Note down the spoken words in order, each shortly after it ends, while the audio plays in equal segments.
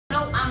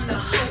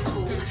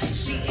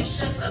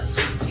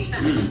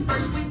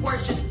were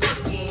just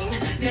fucking.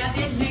 Now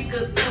that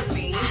nigga love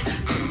me.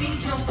 I need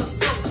him for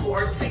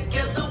support.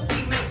 Together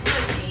we make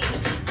money.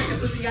 Take the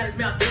pussy out his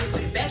mouth, then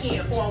put it back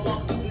in. Before I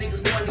walk through,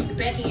 niggas know I need the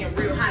back end.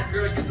 Real hot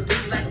girl, use the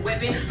pussy like a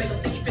weapon. Make him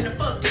think he finna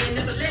fuck, then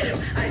never let him.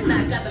 I just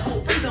not got the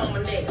whole freezer on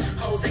my neck.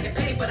 Hoes acting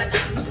petty, but I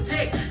got them to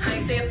protect. I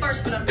ain't say it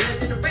first, but I'm better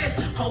than the rest.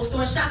 Hoes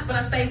throwing shots, but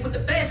I stay with the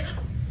best.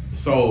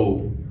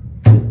 So,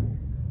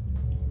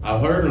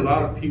 I've heard a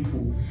lot of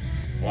people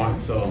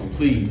aren't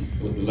pleased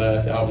with the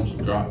last album she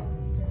dropped.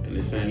 And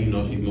they're saying, you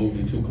know, she's moved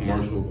into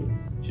commercial,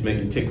 she's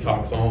making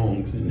TikTok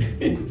songs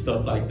and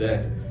stuff like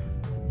that.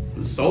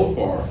 But so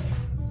far,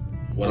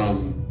 what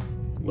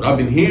I've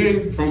been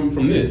hearing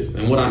from this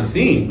and what I'm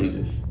seeing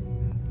from this,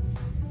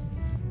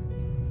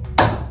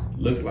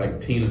 looks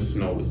like Tina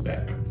Snow is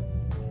back.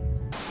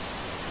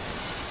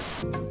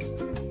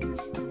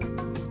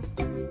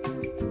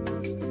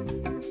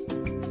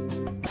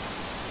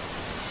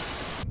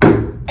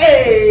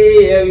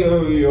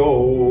 Hey,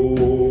 yo,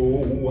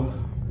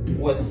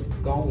 what's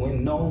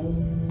going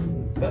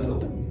on, fellow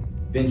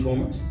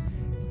benchwarmers?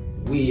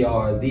 We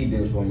are the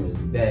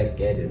benchwarmers, back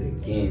at it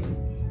again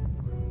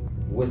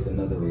with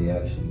another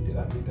reaction. Did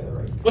I get that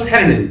right? What's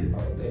happening?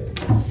 Oh, there we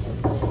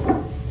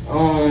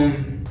go.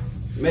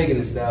 Megan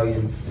Thee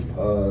Stallion,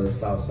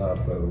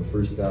 Southside forever,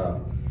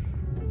 Freestyle.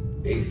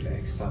 Big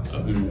facts,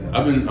 Southside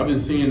forever. I've been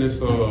seeing this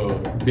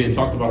being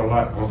talked about a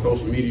lot on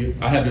social media.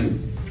 I haven't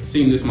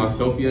seen this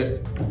myself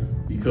yet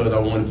because I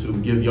wanted to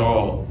give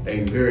y'all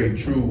a very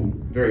true,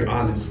 very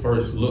honest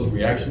first look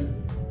reaction.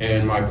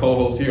 And my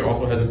co-host here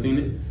also hasn't seen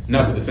it.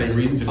 Not for the same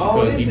reason, just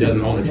because he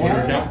doesn't own a Twitter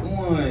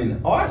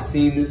account. Oh, I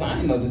seen this. I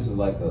didn't know this was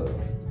like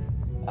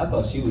I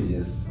thought she was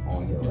just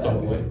on here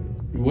rapping.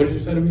 What did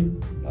you say to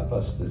me? I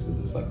thought this was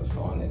just like a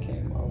song that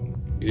came out.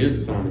 It is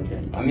a song that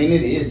came out. I mean,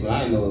 it is, but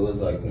I didn't know it was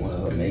like one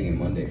of her Megan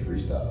Monday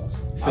freestyles.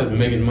 It says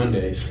Megan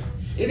Mondays.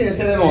 It didn't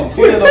say that on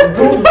Twitter though,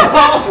 Google.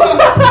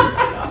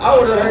 I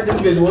would have heard this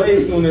bitch way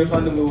sooner if I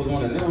knew it was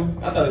one of them.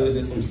 I thought it was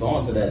just some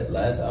song to that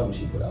last album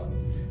she put out.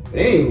 But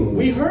anyways,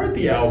 we heard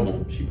the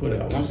album she put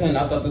out. I'm saying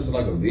I thought this was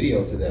like a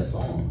video to that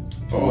song.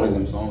 To one of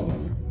them songs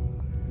on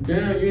there.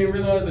 Damn, you didn't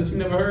realize that you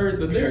never heard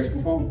the lyrics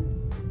before?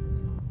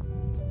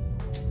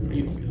 I mean,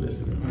 you must be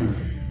listening.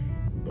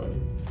 But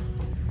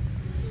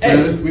hey,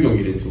 we gonna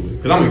get into it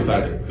because I'm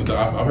excited because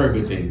I've heard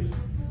good things.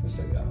 Let's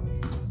check it out.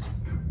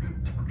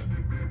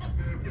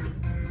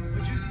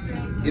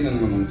 Get in on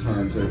them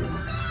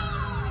turntables.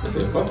 I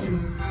said, fuck you.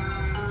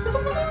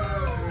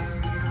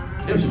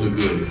 Them should look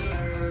good.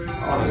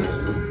 Oh,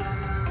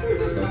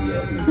 that's gonna be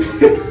ass nigga.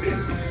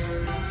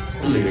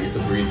 Some nigga gets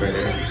to breathe right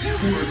there.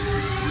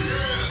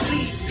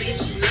 Please,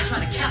 bitch, you not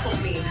trying to cap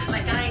on me.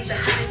 Like I ain't the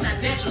hottest I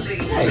naturally.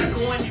 Hey. I'm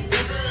going you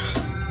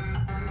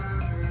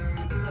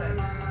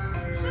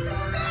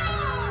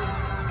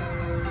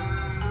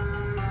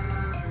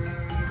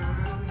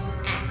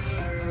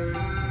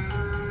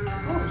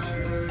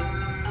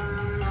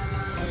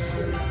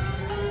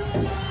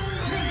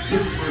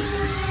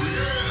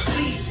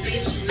Please,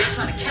 bitch, you not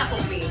trying to cap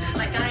on me.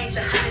 Like I ain't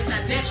the hottest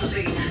I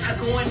naturally. I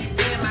go in and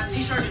wear my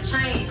t-shirt and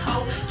chain,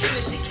 ho,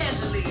 killing shit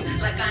casually.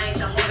 Like I ain't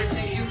the hardest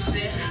in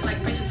Houston. Like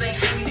bitches ain't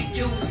hanging to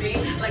use me.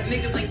 Like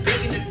niggas ain't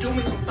begging to do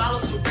me. From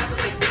ballers to rappers,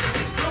 like bitches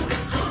ain't floating,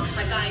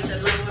 Like I ain't the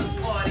life of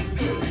the party.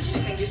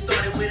 Shit can't get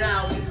started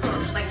without me,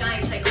 Like I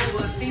ain't take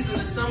over a season.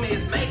 The summer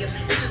is Vegas.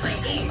 Bitches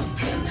ain't eating,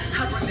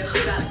 I bring the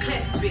hood out of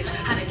classic, bitch.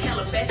 How the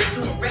Calabasas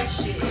doing ratchet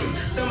shit.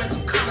 Thumbing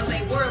through comments,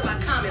 ain't worried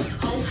about comments,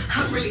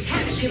 I'm really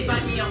happy.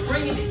 Invite me, I'm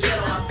bringing the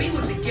ghetto. I be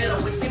with the ghetto.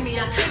 It send me,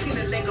 I can't see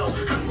the Lego.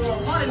 I'm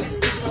going hard in this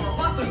bitch. Going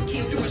hard for the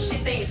kids doing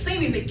shit they ain't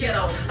seen in the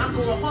ghetto. I'm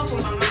going hard for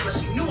my mama.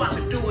 She knew I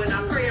could do it.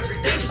 I pray every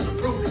day just to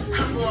prove it.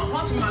 I'm going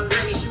hard for my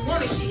granny. She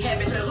wanted, she had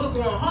it. The hood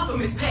going hard for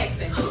Miss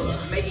Paxton.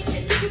 Maybe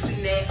can't do this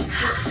and that.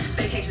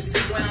 They hate to see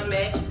where I'm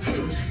at.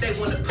 They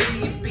wanna put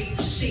me in beef.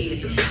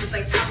 Shit, the bitches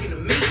ain't talking to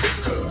me.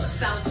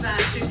 Southside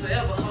shit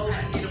forever, ho.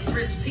 Get a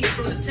brisk teeth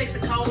from the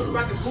Texaco.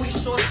 Rockin' booty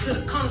shorts to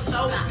the corner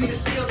store.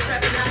 Niggas still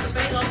trapping out the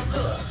bango.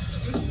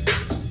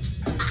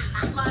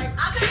 Like,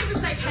 I can't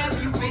even take half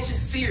of you bitches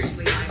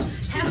seriously. Like,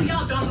 half of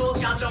y'all don't know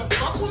if y'all don't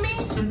fuck with me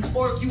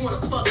or if you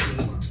wanna fuck with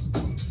me.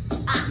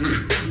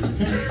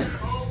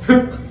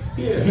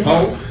 Yeah.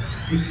 Oh.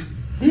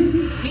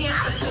 Me and I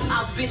took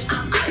out, bitch.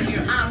 I'm out of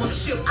here. I'm on the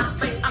ship, out of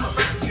space. I'm a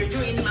rocketeer. You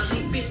ain't in my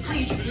league, bitch.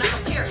 Please, you do not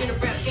compare in a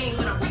rap game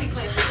when I'm really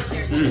playing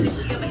solitaire. Even if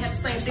we ever had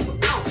the same thing with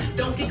Bo.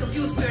 Don't get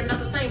confused, we're not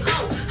the same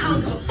hoe. I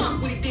don't give a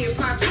fuck what he did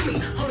prior to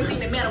me. Only thing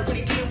that matter what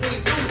he did when he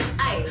knew me.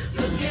 Ayy,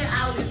 look at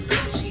all his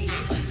blue cheese.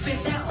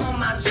 Spent that on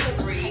my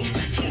jewelry.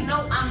 He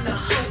know I'm the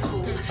hoe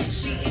cool.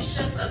 She is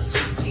just a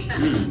two-piece.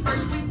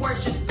 First we were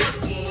just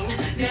fucking.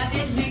 Now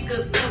that nigga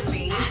love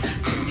me. I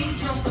need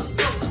him for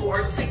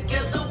support.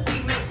 Together we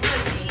make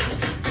money.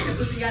 Take the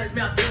pussy out his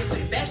mouth, then put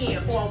it back in.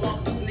 Before I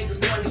walk through, niggas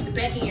know I need the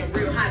back end.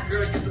 Real hot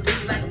girl, use the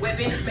pussy like a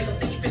weapon. Make him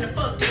think he finna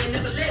fuck, then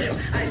never let him.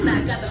 I just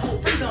not got the whole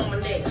freezer on my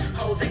neck.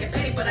 Hoes acting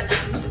petty, but I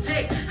got them to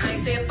protect. I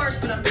ain't say it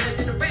first, but I'm better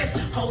than the rest.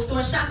 Hoes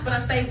throwing shots, but I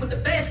stay with the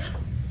best.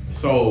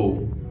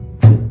 So,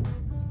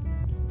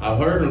 I've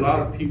heard a lot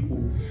of people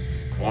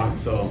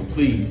weren't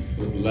pleased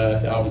with the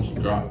last album she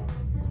dropped.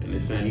 And they're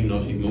saying, you know,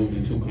 she's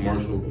moving too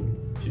commercial.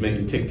 She's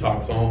making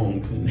TikTok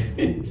songs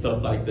and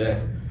stuff like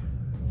that.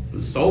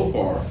 But so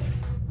far,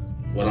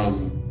 what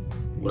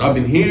I've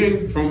been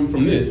hearing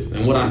from this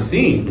and what I'm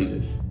seeing from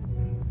this,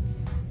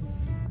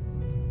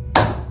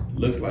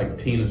 looks like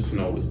Tina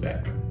Snow is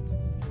back.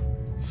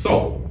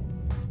 So,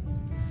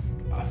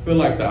 I feel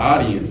like the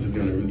audience is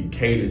gonna really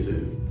cater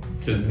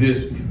to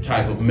this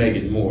type of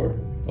Megan more,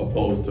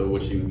 opposed to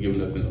what she was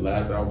giving us in the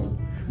last album.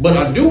 But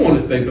I do want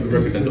to state for the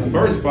record that the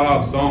first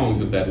 5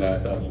 songs of that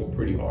last album were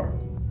pretty hard.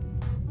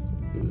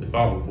 It was the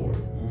 5 or 4.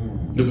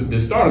 The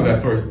start of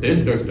that the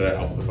introduction to that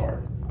album was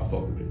hard. I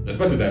fuck with it.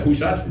 Especially that Who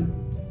Shot You?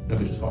 That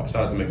was just hard.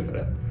 Shout out to Megan for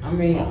that. I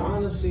mean,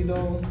 honestly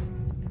though.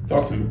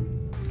 Talk to me.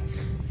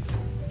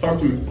 Talk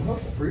to me. Her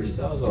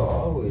freestyles are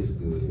always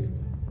good.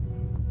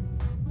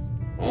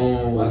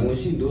 Like when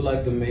she do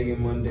like the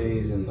Megan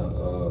Mondays and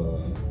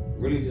the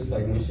really just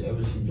like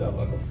whenever she drop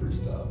like a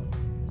freestyle.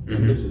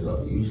 This is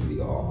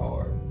usually all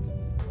hard.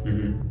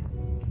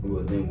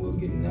 But then we'll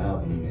get an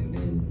album and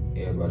then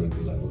everybody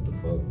be like, what the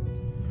fuck?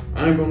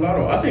 I ain't gonna lie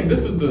though. I think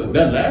this was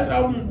that last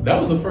album, that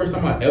was the first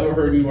time I ever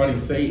heard anybody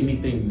say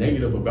anything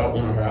negative about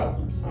one of her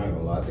albums. I ain't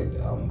gonna lie, I think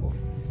the album before,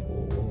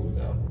 what was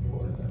the album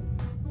before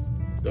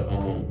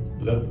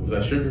that? Was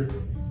that Sugar?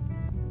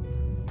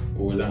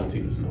 Or was that on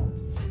Tina Snow?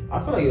 I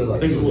feel like it was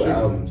like 2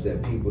 albums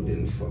that people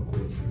didn't fuck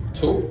with.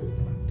 2?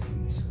 I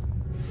think so.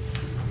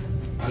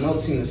 I know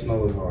Tina Snow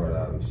was hard,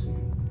 obviously.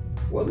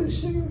 Was it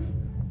Sugar?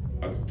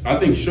 I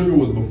think Sugar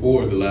was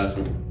before the last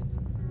one.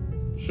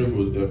 Sugar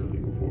was definitely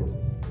before.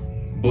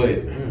 But I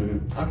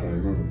can't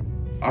remember.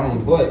 I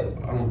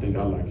don't think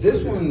I like this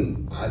Sugar.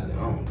 one. I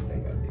don't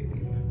think I did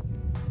either.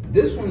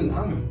 This one,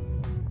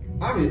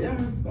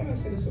 like I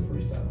said, it's a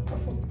freestyle. I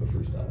fuck with the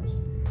freestyles.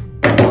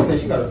 I don't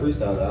think she got a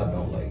freestyle that I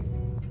don't like.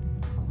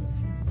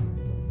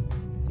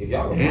 If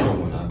y'all can find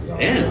one, I'll be all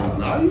right. Damn,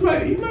 nah, you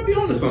might be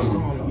onto something. I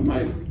don't know. You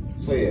might.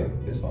 So yeah,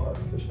 it's hard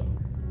for sure.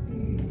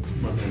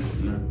 Might be onto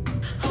something there.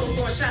 Hoes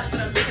throwing shots, but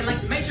I'm looking like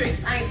the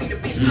Matrix. I ain't seen the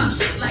bitch pop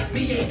shit like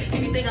me yet.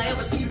 Anything I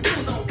ever see you do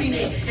is on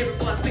B-net. Every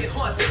boy I spit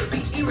hard, so the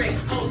beat erect.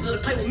 Hoes love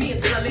to play with me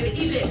until I let it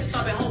eject.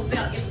 Stomping hoes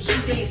out in some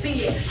shoes they ain't seen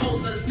yet.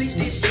 Hoes love to sneak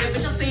this shit,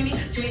 bitch, I seen it.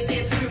 You ain't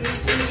said to me when you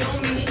see me, you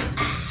don't mean it.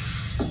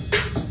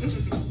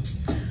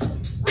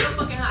 Real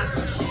fucking hot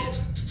girl shit.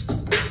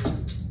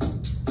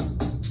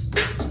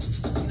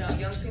 You know,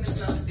 young Tina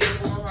Snow still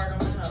going hard on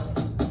the hoe.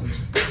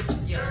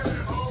 Yeah.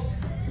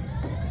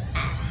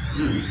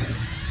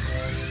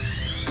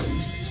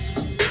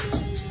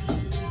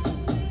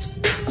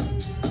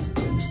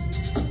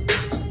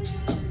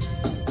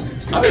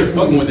 I've been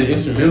fucking with the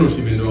instrumental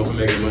she been doing for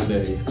Megan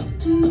Mondays.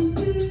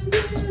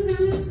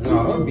 No,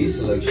 her beat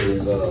selection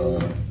is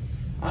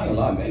I ain't gonna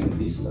lie, Megan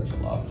beat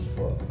selection live as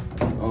fuck.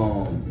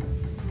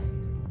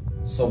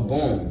 So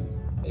boom.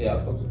 Yeah, I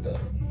fucked with that.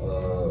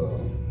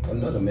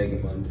 Another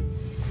Megan Monday.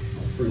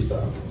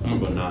 Freestyle. I'm gonna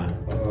go 9.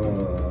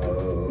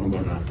 I'm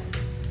gonna go 9.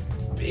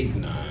 Big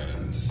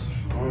 9s.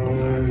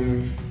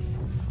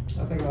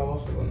 I think I'll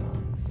also go 9.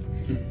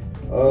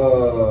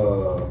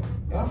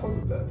 Yeah, I fucked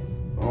with that.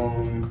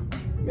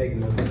 Megan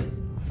Monday.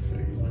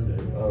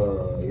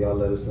 Y'all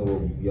let us know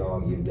what y'all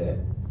give that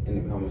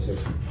in the comment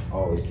section.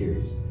 Always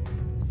curious.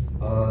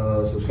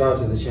 Subscribe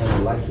to the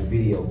channel, like the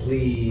video,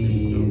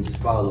 please.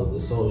 Follow the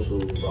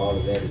socials. All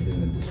of that is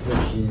in the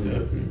description.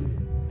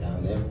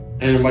 Down there.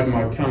 And like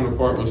my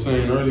counterpart was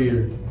saying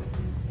earlier,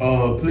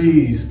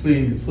 please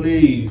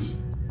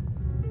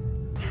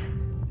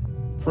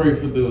pray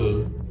for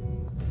the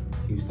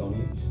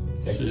Houstonians.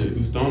 shit,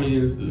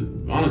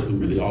 Houstonians. Honestly,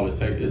 really all it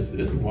takes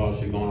is some wild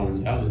shit going on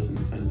in Dallas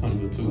and San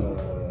Antonio too.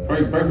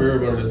 Pray for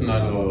everybody that's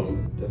not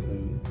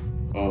definitely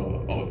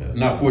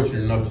not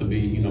fortunate enough to be,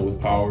 you know,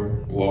 with power,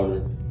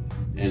 water,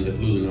 and that's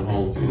losing their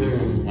homes. There's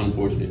some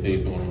unfortunate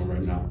things going on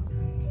right now.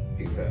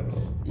 Big facts.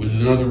 Which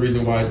is another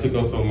reason why it took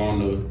us so long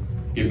to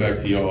get back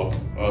to y'all.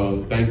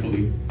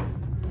 Thankfully,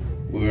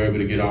 we were able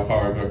to get our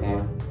power back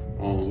on,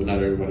 but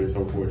not everybody's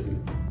so fortunate.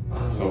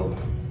 So,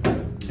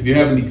 if you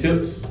have any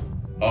tips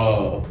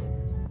to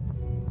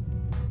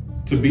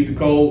beat the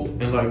cold,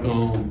 and like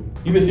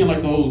you've been seeing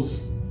like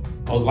those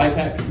life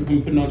hacks people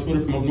been putting on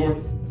Twitter from up north,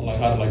 like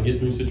how to like get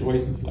through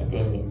situations, like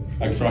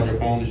charge your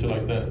phone and shit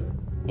like that,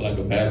 with like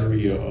a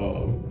battery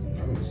or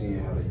I've been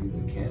seeing how to use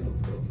a candle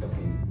for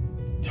fucking.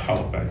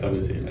 Facts. I've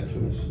been seeing that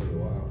too.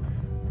 Wow.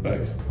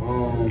 Facts.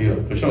 Yeah,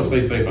 for sure.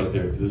 Stay safe out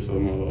there, 'cause there's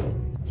some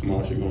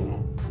more shit going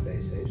on. Stay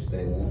safe,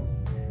 stay warm,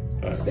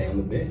 Facts. stay on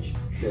the bench.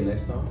 Till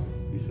next time.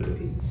 He said.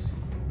 Peace.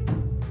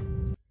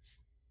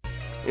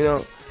 You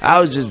know, I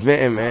was just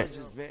venting, man.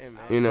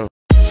 You know.